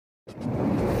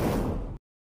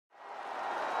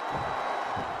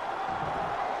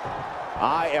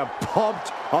I am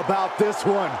pumped about this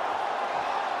one.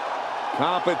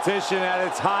 Competition at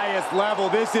its highest level.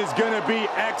 This is going to be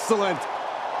excellent.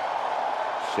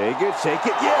 Shake it, yeah!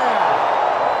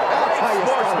 That's how you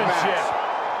start a match.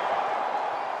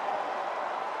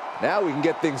 Now we can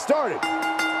get things started.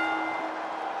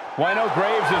 Well, I know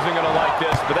Graves isn't going to like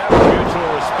this, but that was mutual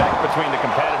respect between the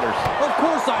competitors. Of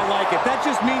course I like it. That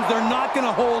just means they're not going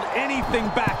to hold anything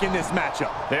back in this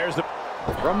matchup. There's the...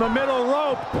 From the middle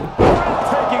rope,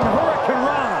 breathtaking Hurricane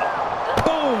Rana.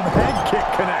 Boom, head kick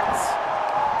connects.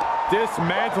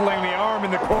 Dismantling the arm in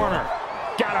the corner.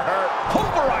 Gotta hurt.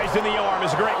 Pulverizing the arm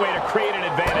is a great way to create an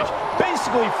advantage.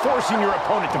 Basically forcing your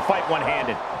opponent to fight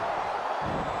one-handed.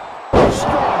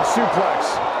 Strong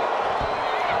suplex.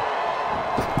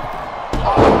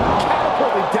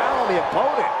 Catapulting down on the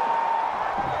opponent.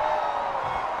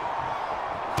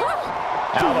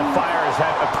 Alba Fyre has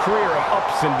had a career of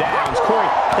ups and downs. Corey,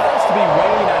 that has to be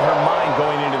weighing on her mind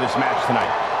going into this match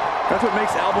tonight. That's what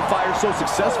makes Alba Fyre so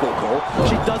successful, Cole.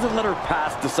 She doesn't let her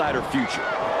past decide her future.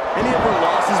 Any of her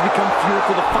losses become fuel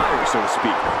for the fire, so to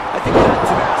speak. I think that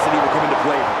tenacity will come into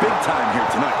play big time here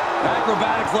tonight.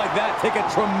 Acrobatics like that take a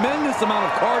tremendous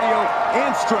amount of cardio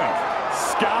and strength.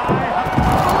 Sky.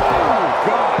 Oh,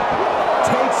 God.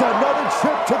 Takes another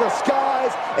trip to the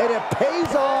skies, and it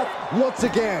pays off once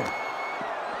again.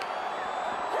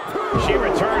 She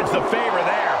returns the favor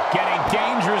there, getting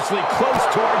dangerously close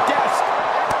to her desk.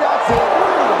 That's it.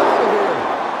 Out of here.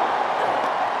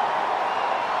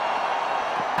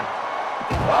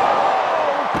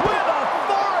 With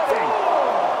authority!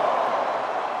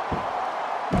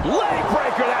 Leg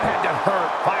breaker, that had to hurt.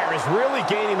 Fyre is really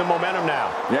gaining the momentum now.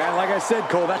 Yeah, and like I said,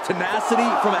 Cole, that tenacity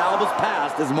from Alba's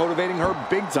past is motivating her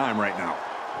big time right now.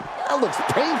 That looks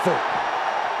painful.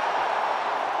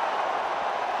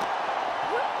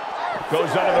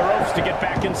 Goes under the ropes to get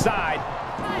back inside.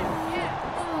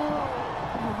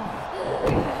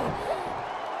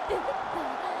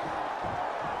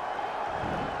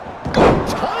 Good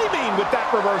timing with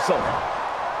that reversal.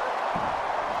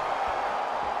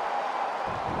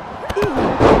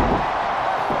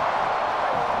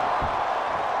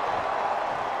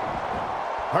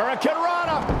 Hurricane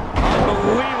Rana.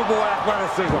 Unbelievable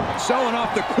athleticism. Showing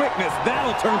off the quickness.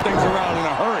 That'll turn things around in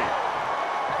a hurry.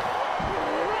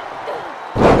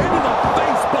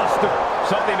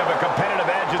 Something of a competitive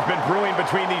edge has been brewing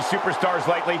between these superstars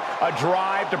lately. A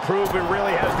drive to prove who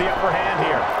really has the upper hand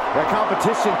here. That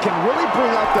competition can really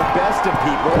bring out the best in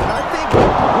people, and I think we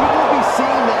will be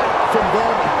seeing that from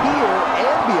them here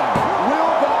and beyond.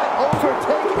 Will that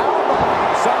overtake Alba?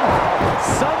 Somehow,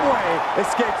 someway,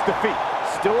 escapes defeat.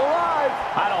 Still alive.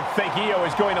 I don't think Io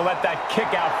is going to let that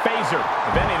kick out phase her.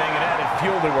 If anything, it added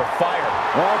fuel to her fire.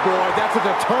 Oh, boy, that's a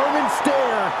determined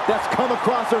stare that's come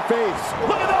across her face.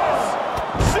 Look at this!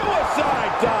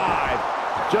 Suicide dive!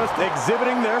 Just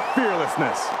exhibiting their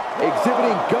fearlessness.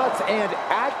 Exhibiting guts and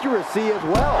accuracy as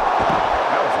well.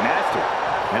 That was nasty.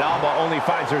 And Alba only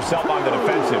finds herself on the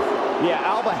defensive. Yeah,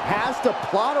 Alba has to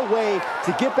plot a way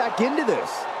to get back into this.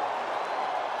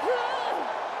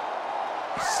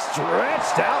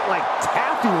 Stretched out like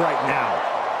taffy right now.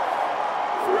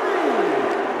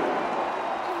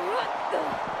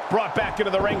 Brought back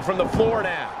into the ring from the floor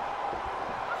now.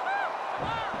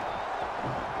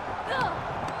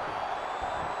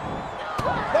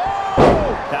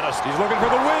 He's looking for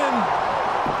the win.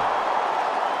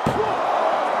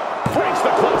 Breaks the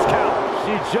close count.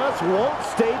 She just won't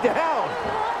stay down.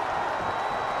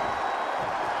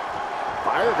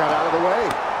 Fyre got out of the way.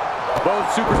 Both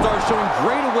superstars showing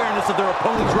great awareness of their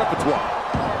opponent's repertoire.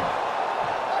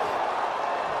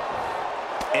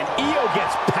 And Io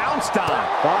gets pounced on.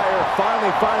 Fyre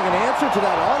finally finding an answer to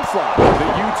that onslaught. The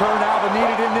U-turn Alba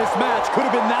needed in this match could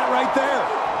have been that right there.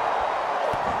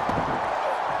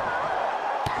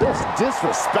 Just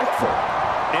disrespectful.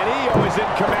 And Io is in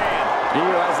command.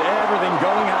 Io has everything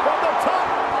going out. From the top.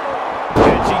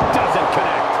 And she doesn't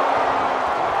connect.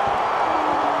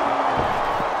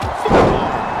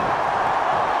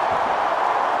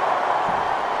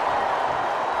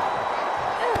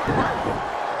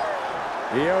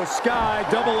 Io Sky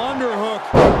double underhook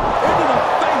into the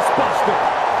face buster.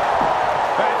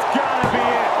 That's gotta be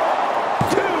it.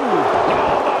 Two.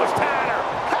 Almost had her.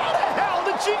 How the hell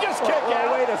did she just kick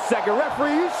out? Wait a second,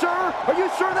 referee, you sure? Are you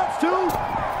sure that's two?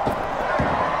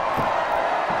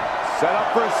 Set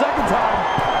up for a second time.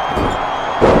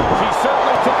 She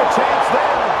certainly took a chance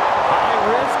there. High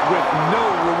risk with no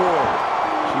reward.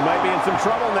 She might be in some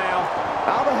trouble now.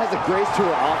 Alba has a grace to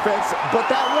her offense, but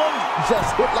that one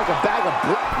just hit like a bag of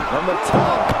bricks from the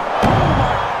top. Oh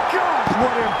my gosh,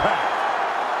 what impact!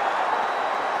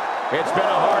 It's been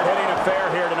a hard-hitting affair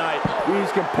here tonight.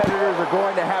 These competitors are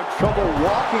going to have trouble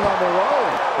walking on their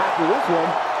own after this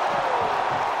one.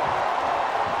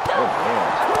 Oh, man.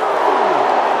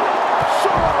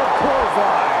 Sharp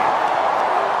clothesline.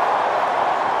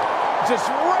 Just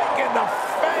right in the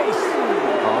face.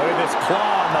 Oh, look at this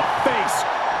claw in the face.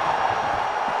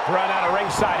 Run out of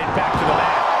ringside and back to the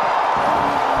mat.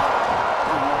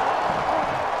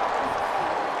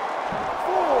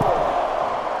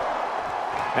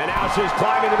 And now she's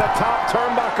climbing to the top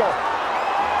turnbuckle.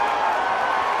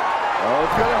 Oh,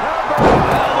 it's gonna happen.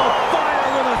 Alba Fyre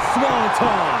with a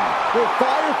swanton. Will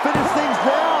Fire finish things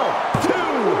now? 2.